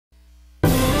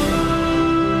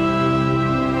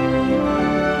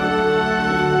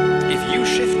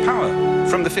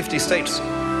50 states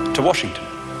to Washington,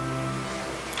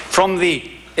 from the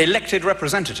elected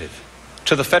representative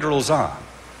to the federal czar,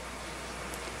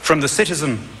 from the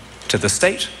citizen to the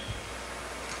state,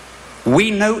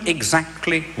 we know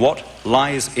exactly what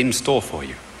lies in store for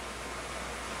you.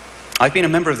 I've been a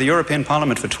member of the European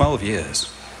Parliament for 12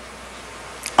 years.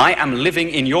 I am living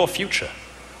in your future,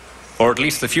 or at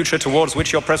least the future towards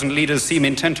which your present leaders seem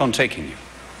intent on taking you.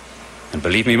 And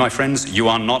believe me, my friends, you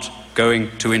are not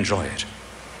going to enjoy it.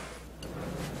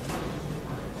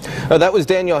 That was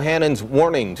Daniel Hannan's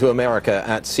warning to America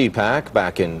at CPAC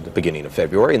back in the beginning of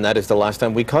February, and that is the last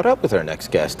time we caught up with our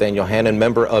next guest. Daniel Hannan,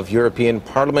 member of European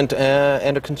Parliament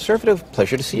and a Conservative.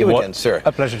 Pleasure to see you again, sir.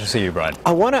 A pleasure to see you, Brian.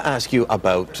 I want to ask you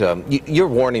about your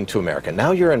warning to America.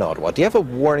 Now you're in Ottawa. Do you have a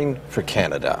warning for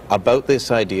Canada about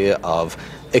this idea of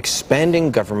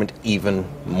expanding government even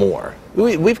more?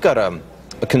 We've got a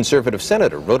Conservative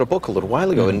senator wrote a book a little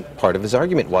while ago, and part of his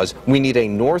argument was we need a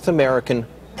North American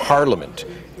Parliament.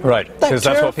 Right, because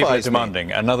that's what people are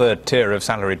demanding, another tier of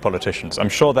salaried politicians. I'm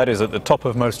sure that is at the top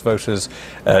of most voters'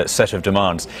 set of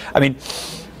demands. I mean,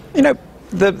 you know,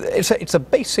 it's a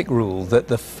basic rule that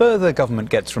the further government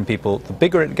gets from people, the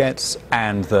bigger it gets,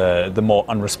 and the more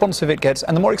unresponsive it gets,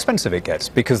 and the more expensive it gets,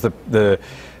 because the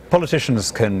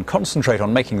politicians can concentrate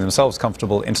on making themselves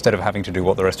comfortable instead of having to do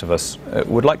what the rest of us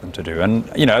would like them to do. And,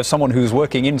 you know, as someone who's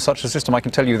working in such a system, I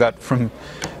can tell you that from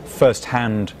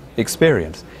first-hand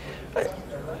experience.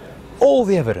 All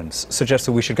the evidence suggests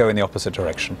that we should go in the opposite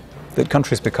direction, that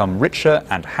countries become richer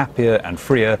and happier and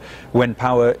freer when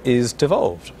power is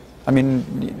devolved. I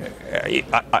mean,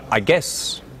 I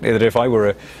guess that if I were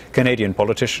a Canadian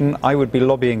politician, I would be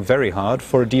lobbying very hard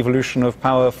for a devolution of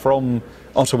power from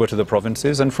Ottawa to the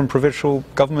provinces and from provincial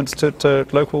governments to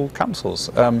local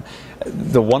councils.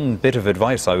 The one bit of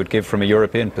advice I would give from a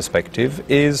European perspective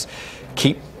is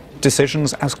keep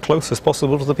decisions as close as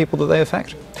possible to the people that they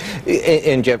affect.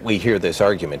 And yet we hear this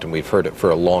argument, and we've heard it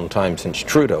for a long time since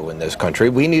Trudeau in this country.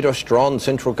 We need a strong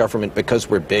central government because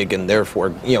we're big, and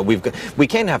therefore, you know, we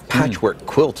can't have patchwork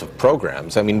quilts of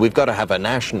programs. I mean, we've got to have a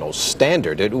national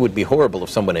standard. It would be horrible if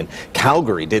someone in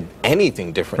Calgary did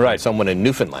anything different than someone in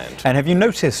Newfoundland. And have you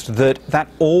noticed that that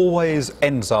always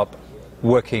ends up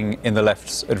working in the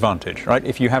left's advantage, right?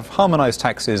 If you have harmonized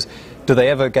taxes, do they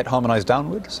ever get harmonized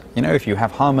downwards? You know, if you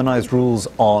have harmonized rules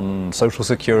on social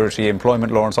security,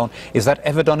 employment law and so on, is that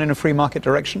ever done in a free market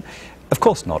direction? Of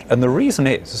course not. And the reason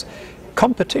is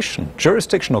competition,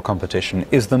 jurisdictional competition,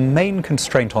 is the main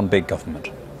constraint on big government.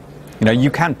 You know,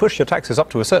 you can push your taxes up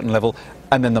to a certain level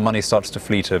and then the money starts to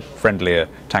flee to friendlier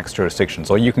tax jurisdictions.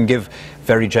 Or you can give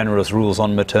very generous rules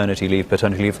on maternity leave,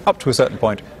 paternity leave, up to a certain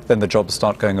point, then the jobs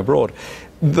start going abroad.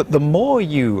 The more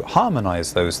you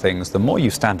harmonize those things, the more you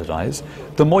standardize,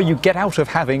 the more you get out of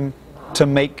having to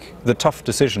make the tough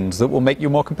decisions that will make you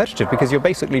more competitive, because you're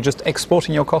basically just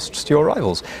exporting your costs to your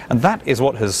rivals. And that is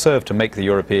what has served to make the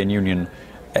European Union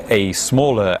a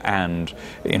smaller and,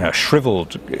 you know,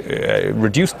 shriveled,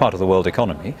 reduced part of the world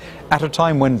economy at a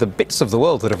time when the bits of the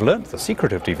world that have learnt the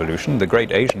secret of devolution, the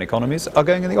great Asian economies, are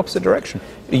going in the opposite direction.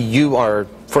 You are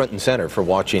front and center for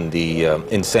watching the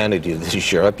insanity of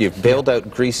this Europe. You've bailed out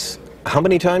Greece how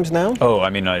many times now? Oh, I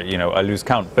mean, I lose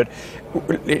count, but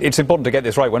it's important to get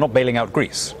this right. We're not bailing out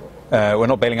Greece. We're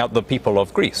not bailing out the people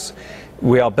of Greece.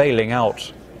 We are bailing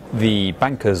out the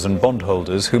bankers and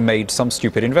bondholders who made some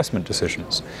stupid investment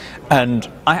decisions. And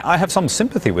I have some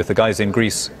sympathy with the guys in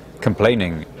Greece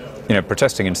complaining, you know,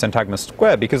 protesting in Syntagma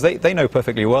Square, because they know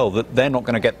perfectly well that they're not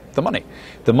going to get the money.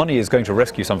 The money is going to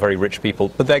rescue some very rich people,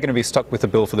 but they're going to be stuck with the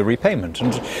bill for the repayment.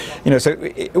 And, you know, so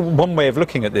one way of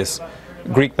looking at this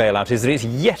Greek bailout is that it's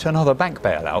yet another bank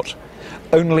bailout,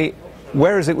 only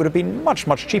whereas it would have been much,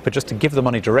 much cheaper just to give the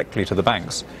money directly to the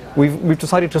banks, we've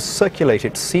decided to circulate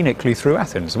it scenically through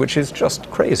Athens, which is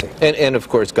just crazy. And of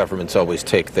course, governments always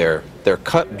take their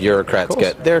cut, bureaucrats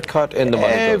get their cut, and the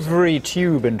money goes. Every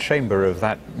tube and chamber of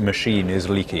that machine is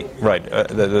leaky. Right,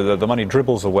 the money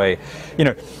dribbles away. You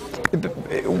know,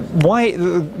 why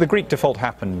the Greek default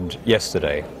happened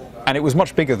yesterday, and it was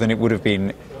much bigger than it would have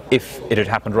been if it had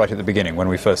happened right at the beginning, when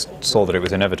we first saw that it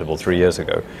was inevitable 3 years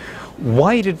ago.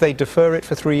 Why did they defer it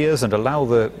for 3 years and allow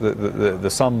the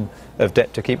sum of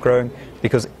debt to keep growing?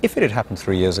 Because if it had happened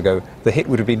 3 years ago, the hit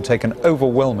would have been taken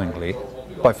overwhelmingly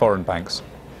by foreign banks.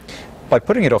 By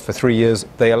putting it off for 3 years,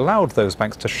 they allowed those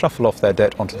banks to shuffle off their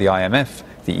debt onto the IMF,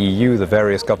 the EU, the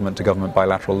various government-to-government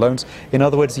bilateral loans. In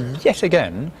other words, yet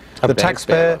again, the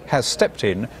taxpayer has stepped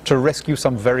in to rescue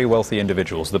some very wealthy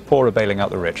individuals. The poor are bailing out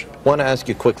the rich. I want to ask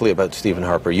you quickly about Stephen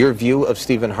Harper. Your view of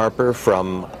Stephen Harper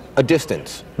from a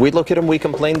distance. We look at him, we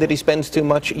complain that he spends too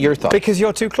much. Your thoughts? Because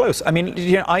you're too close. I mean,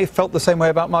 you know, I felt the same way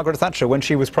about Margaret Thatcher when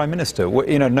she was Prime Minister.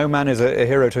 You know, no man is a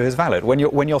hero to his valet.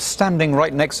 When you're standing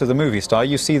right next to the movie star,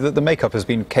 you see that the makeup has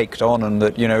been caked on and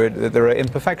that, you know, there are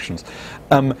imperfections.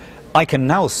 I can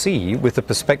now see, with the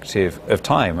perspective of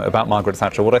time, about Margaret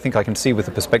Thatcher, what I think I can see with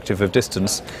the perspective of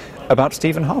distance about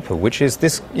Stephen Harper, which is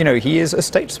this, you know, he is a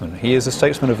statesman. He is a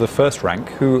statesman of the first rank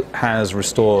who has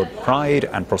restored pride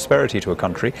and prosperity to a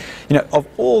country. You know, of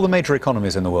all the major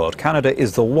economies in the world, Canada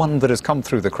is the one that has come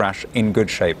through the crash in good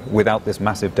shape, without this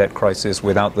massive debt crisis,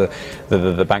 without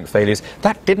the bank failures.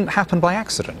 That didn't happen by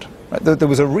accident. Right? There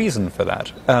was a reason for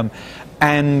that.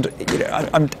 And you know,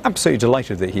 I'm absolutely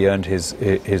delighted that he earned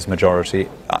his majority.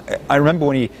 I remember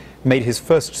when he made his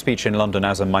first speech in London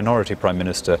as a minority Prime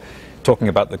Minister, talking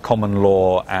about the common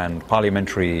law and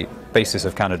parliamentary basis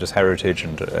of Canada's heritage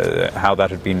and how that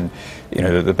had been, you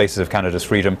know, the basis of Canada's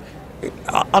freedom.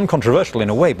 Uncontroversial in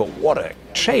a way, but what a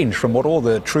change from what all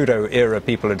the Trudeau-era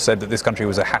people had said, that this country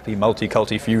was a happy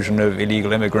multi-culti fusion of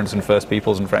illegal immigrants and First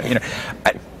Peoples and French, you know.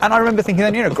 And I remember thinking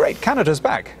then, you know, great, Canada's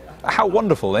back. How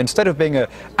wonderful. Instead of being an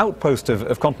outpost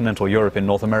of continental Europe in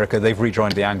North America, they've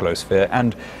rejoined the Anglosphere.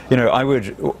 And, you know, I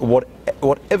would,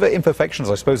 whatever imperfections,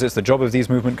 I suppose it's the job of these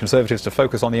movement conservatives to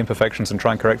focus on the imperfections and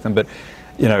try and correct them, but,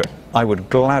 you know, I would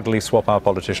gladly swap our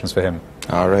politicians for him.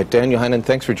 All right, Daniel Hannan,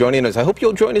 thanks for joining us. I hope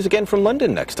you'll join us again from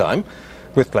London next time.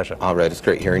 With pleasure. All right, it's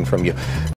great hearing from you.